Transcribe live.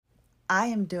I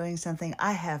am doing something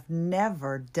I have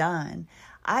never done.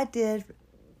 I did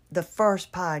the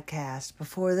first podcast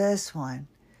before this one.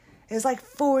 It was like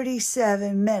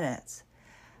 47 minutes.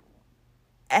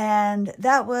 And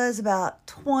that was about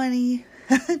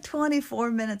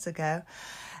 24 minutes ago.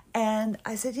 And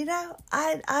I said,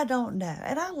 I don't know.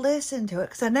 And I listened to it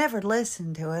because I never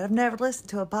listened to it. I've never listened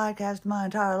to a podcast my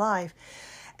entire life.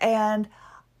 And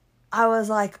I was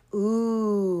like,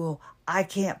 ooh, I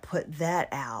can't put that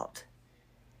out.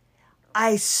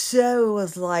 I so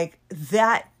was like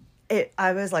that.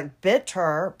 I was like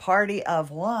bitter, party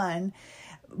of one.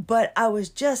 But I was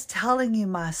just telling you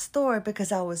my story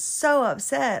because I was so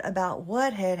upset about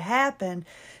what had happened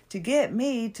to get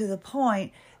me to the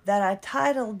point that I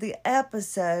titled the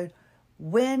episode,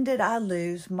 When Did I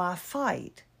Lose My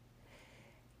Fight?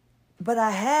 But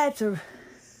I had to,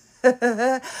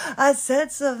 I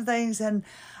said some things and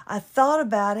I thought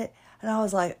about it and I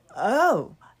was like,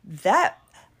 oh, that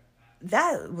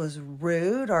was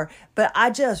rude, but I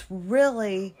just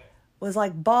really was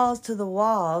like balls to the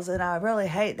walls, and I really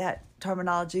hate that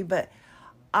terminology, but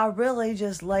I really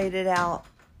just laid it out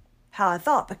how I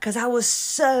thought because I was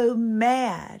so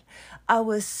mad. I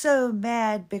was so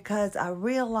mad because I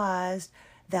realized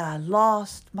that I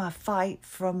lost my fight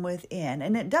from within,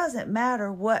 and it doesn't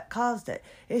matter what caused it.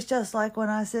 It's just like when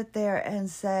I sit there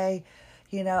and say,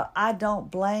 I don't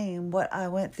blame what I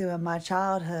went through in my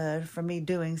childhood for me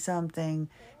doing something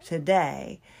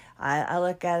today. I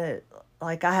look at it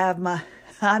like I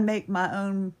make my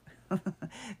own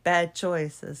bad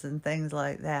choices and things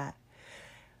like that.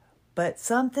 But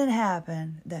something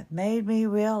happened that made me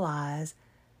realize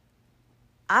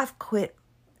I've quit.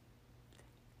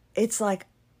 It's like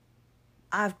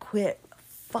I've quit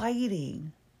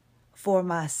fighting for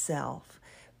myself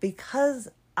because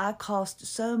I cost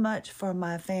so much for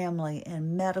my family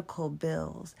in medical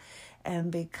bills,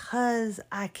 and because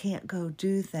I can't go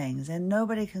do things and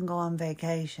nobody can go on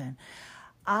vacation,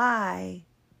 I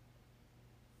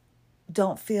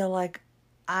don't feel like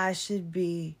I should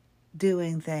be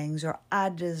doing things or I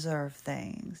deserve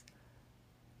things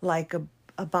like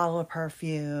a bottle of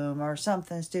perfume or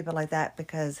something stupid like that,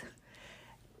 because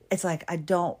it's like I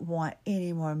don't want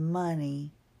any more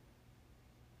money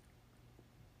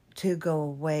to go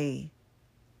away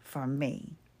from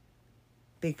me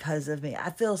because of me. I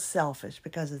feel selfish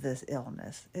because of this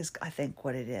illness is I think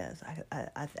what it is.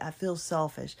 I feel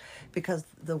selfish because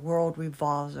the world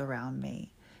revolves around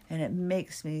me and it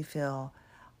makes me feel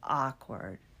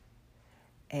awkward.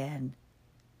 And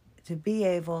to be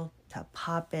able to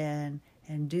pop in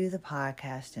and do the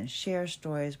podcast and share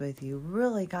stories with you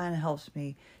really kind of helps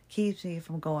me, keeps me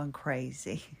from going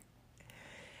crazy.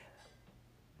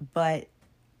 But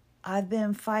I've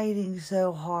been fighting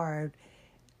so hard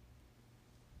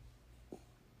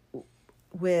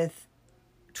with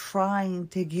trying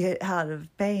to get out of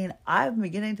pain. I'm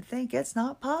beginning to think it's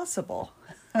not possible.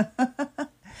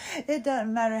 It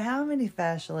doesn't matter how many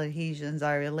fascial adhesions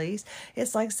I release.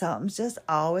 It's like something's just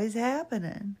always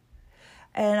happening.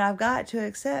 And I've got to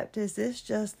accept, is this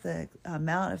just the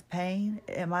amount of pain?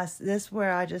 Am I this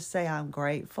where I just say I'm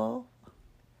grateful?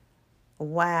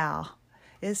 Wow.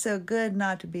 It's so good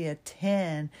not to be a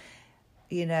 10,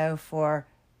 for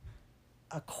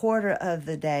a quarter of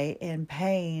the day in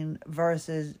pain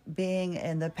versus being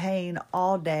in the pain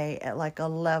all day at like a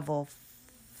level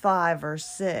 5 or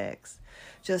 6.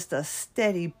 Just a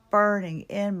steady burning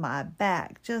in my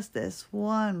back. Just this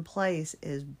one place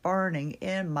is burning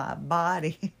in my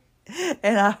body.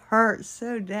 And I hurt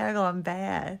so daggone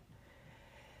bad.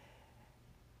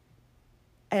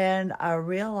 And I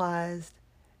realized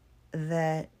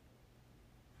that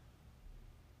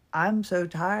I'm so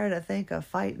tired, I think, of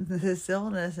fighting this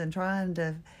illness and trying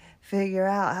to figure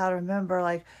out how to remember,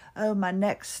 like, oh, my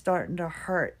neck's starting to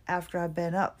hurt after I've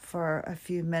been up for a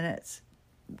few minutes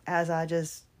as I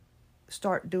just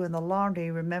start doing the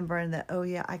laundry, remembering that, oh,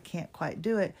 yeah, I can't quite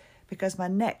do it because my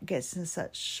neck gets in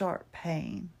such sharp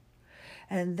pain.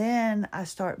 And then I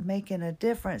start making a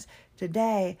difference.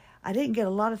 Today, I didn't get a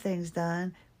lot of things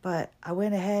done, but I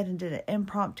went ahead and did an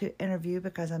impromptu interview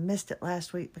because I missed it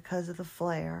last week because of the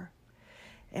flare.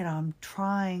 And I'm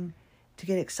trying to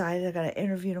get excited. I got an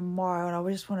interview tomorrow, and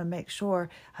I just want to make sure.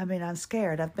 I'm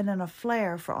scared. I've been in a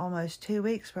flare for almost 2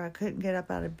 weeks where I couldn't get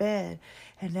up out of bed.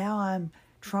 And now I'm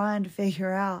trying to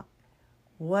figure out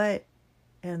what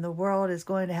in the world is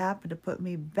going to happen to put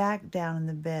me back down in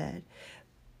the bed.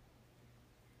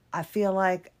 I feel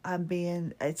like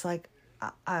it's like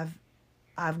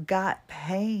I've got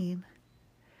pain,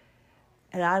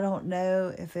 and I don't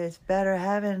know if it's better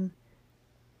having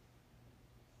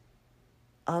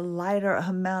a lighter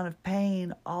amount of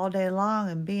pain all day long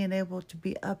and being able to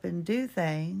be up and do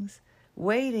things,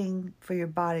 waiting for your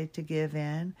body to give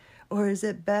in? Or is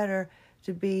it better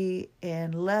to be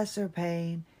in lesser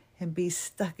pain and be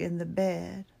stuck in the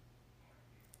bed?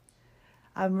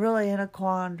 I'm really in a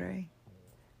quandary.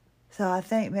 So I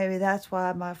think maybe that's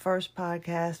why my first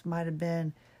podcast might have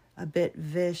been a bit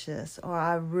vicious, or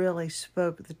I really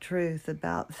spoke the truth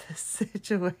about the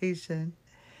situation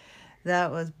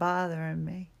that was bothering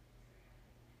me.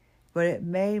 But it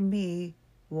made me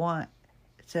want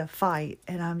to fight,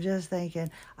 and I'm just thinking,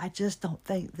 I just don't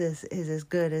think this is as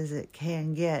good as it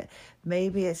can get.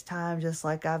 Maybe it's time, just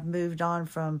like I've moved on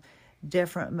from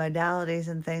different modalities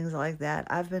and things like that.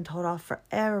 I've been told I'll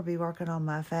forever be working on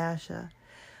my fascia.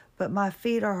 But my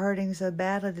feet are hurting so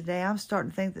badly today, I'm starting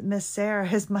to think that Miss Sarah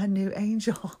is my new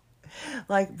angel.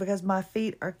 Because my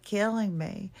feet are killing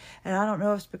me. And I don't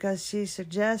know if it's because she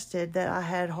suggested that I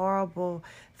had horrible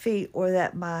feet, or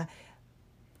that my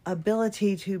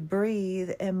ability to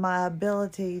breathe and my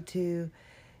ability to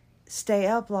stay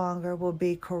up longer will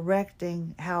be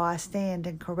correcting how I stand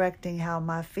and correcting how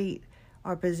my feet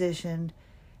are positioned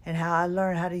and how I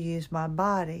learn how to use my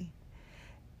body.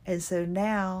 And so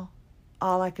now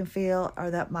all I can feel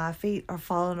are that my feet are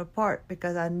falling apart,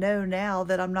 because I know now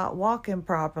that I'm not walking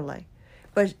properly.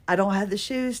 But I don't have the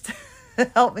shoes to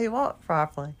help me walk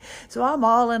properly. So I'm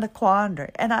all in a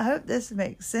quandary. And I hope this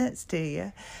makes sense to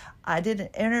you. I did an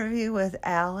interview with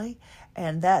Allie,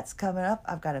 and that's coming up.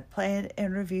 I've got a planned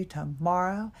interview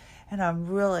tomorrow, and I'm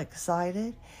really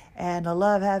excited. And I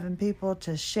love having people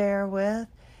to share with.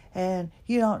 And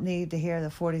you don't need to hear the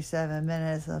 47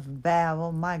 minutes of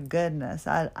babble. My goodness,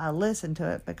 I listened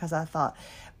to it because I thought,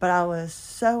 but I was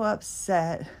so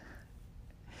upset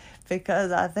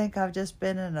because I think I've just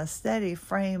been in a steady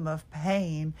frame of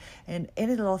pain, and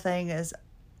any little thing is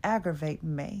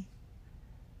aggravating me.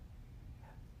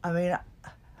 I mean,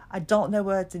 I don't know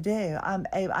what to do.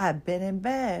 I've been in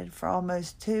bed for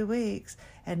almost 2 weeks,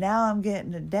 and now I'm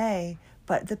getting a day,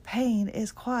 but the pain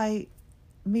is quite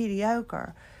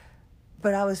mediocre.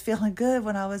 But I was feeling good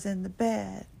when I was in the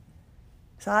bed.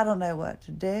 So I don't know what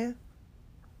to do.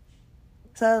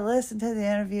 So listen to the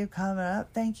interview coming up.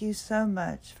 Thank you so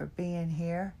much for being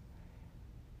here.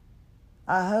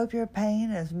 I hope your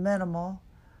pain is minimal.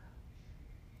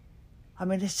 I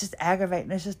mean, it's just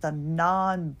aggravating. It's just a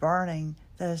non-burning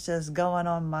that's just going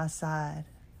on my side.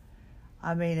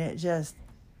 I mean, it's just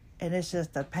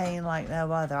a pain like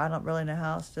no other. I don't really know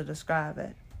how else to describe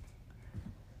it.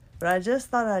 But I just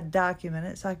thought I'd document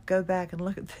it so I could go back and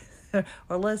look at this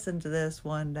or listen to this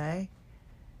one day.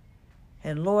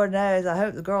 And Lord knows, I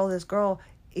hope this girl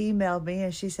emailed me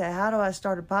and she said, how do I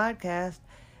start a podcast?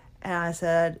 And I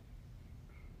said,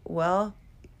 well,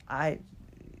 I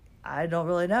don't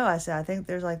really know. I said, I think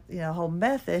there's a whole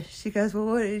method. She goes, well,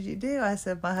 what did you do? I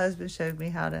said, my husband showed me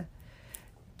how to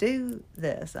do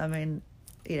this. I mean,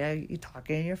 you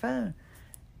talk in your phone.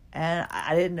 And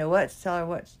I didn't know what to tell her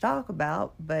what to talk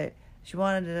about, but she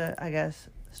wanted to, I guess,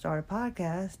 start a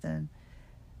podcast. And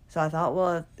so I thought,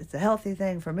 well, it's a healthy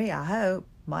thing for me, I hope.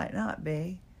 Might not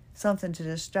be. Something to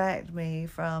distract me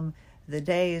from the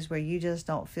days where you just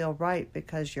don't feel right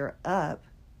because you're up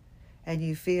and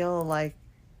you feel like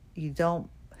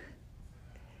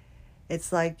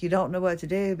it's like you don't know what to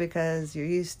do because you're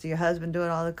used to your husband doing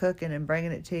all the cooking and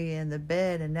bringing it to you in the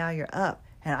bed, and now you're up.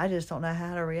 And I just don't know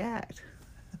how to react.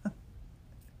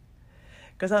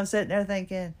 Because I'm sitting there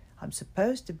thinking, I'm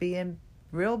supposed to be in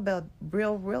real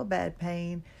bad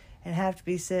pain and have to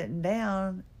be sitting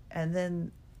down, and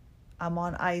then I'm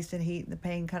on ice and heat and the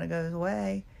pain kind of goes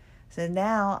away. So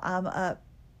now I'm up,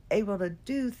 able to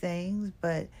do things,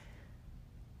 but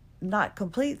not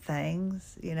complete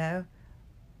things,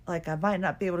 Like I might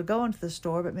not be able to go into the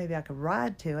store, but maybe I could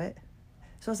ride to it.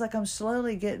 So it's like I'm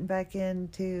slowly getting back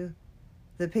into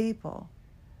the people.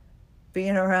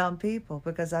 Being around people,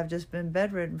 because I've just been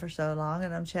bedridden for so long,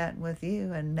 and I'm chatting with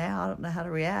you, and now I don't know how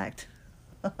to react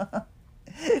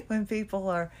when people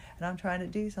are, and I'm trying to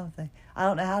do something. I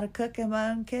don't know how to cook in my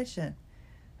own kitchen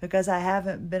because I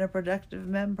haven't been a productive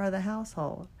member of the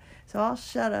household. So I'll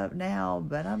shut up now,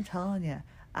 but I'm telling you,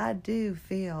 I do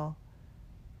feel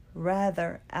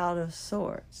rather out of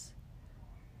sorts.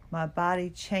 My body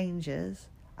changes.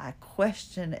 I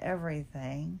question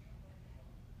everything.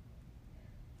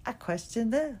 I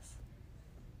question this.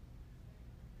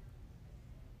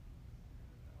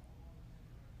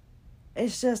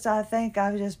 It's just, I think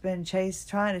I've just been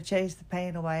trying to chase the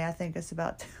pain away. I think it's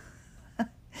about...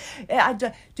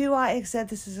 Do I accept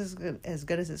this is as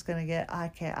good as it's going to get? I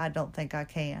can't. I don't think I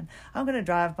can. I'm going to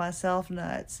drive myself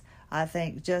nuts. I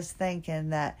think just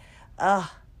thinking that,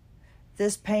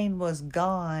 this pain was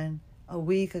gone a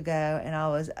week ago and I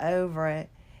was over it.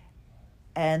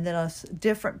 And then a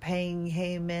different pain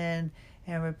came in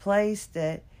and replaced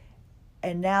it.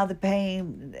 And now the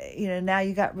pain, now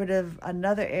you got rid of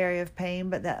another area of pain,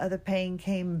 but that other pain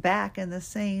came back in the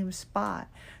same spot.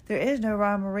 There is no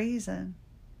rhyme or reason.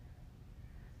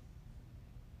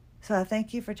 So I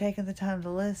thank you for taking the time to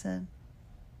listen.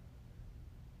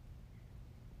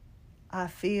 I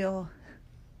feel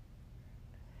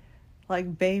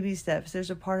like baby steps.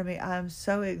 There's a part of me, I'm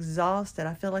so exhausted.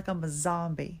 I feel like I'm a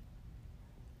zombie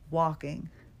walking.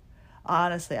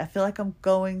 Honestly, I feel like I'm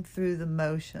going through the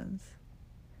motions.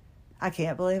 I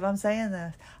can't believe I'm saying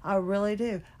this. I really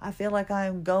do. I feel like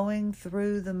I'm going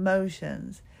through the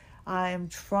motions. I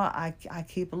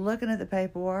keep looking at the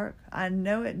paperwork. I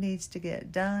know it needs to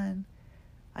get done.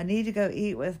 I need to go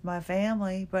eat with my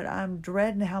family, but I'm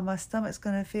dreading how my stomach's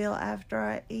going to feel after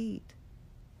I eat.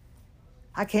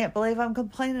 I can't believe I'm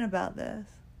complaining about this.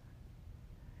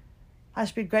 I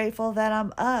should be grateful that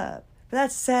I'm up. But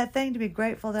that's a sad thing, to be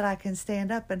grateful that I can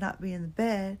stand up and not be in the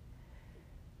bed.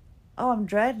 Oh, I'm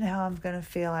dreading how I'm going to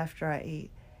feel after I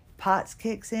eat. POTS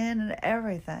kicks in and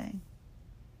everything.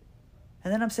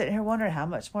 And then I'm sitting here wondering, how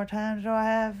much more time do I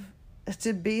have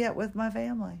to be with my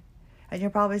family? And you're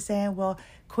probably saying, well,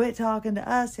 quit talking to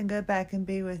us and go back and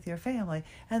be with your family.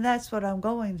 And that's what I'm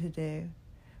going to do.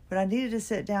 But I needed to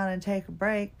sit down and take a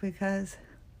break because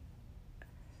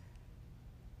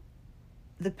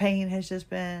the pain has just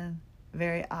been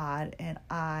very odd, and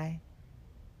I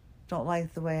don't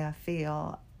like the way I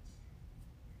feel,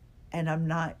 and I'm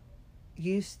not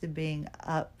used to being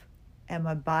up, and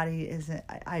my body isn't.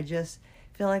 I just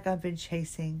feel like I've been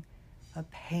chasing a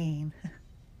pain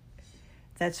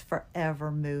that's forever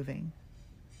moving.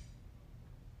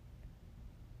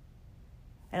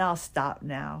 And I'll stop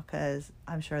now because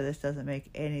I'm sure this doesn't make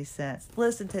any sense.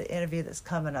 Listen to the interview that's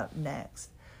coming up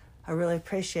next. I really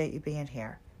appreciate you being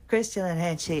here. Christy Lynn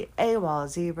Henchy, AWOL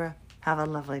Zebra. Have a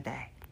lovely day.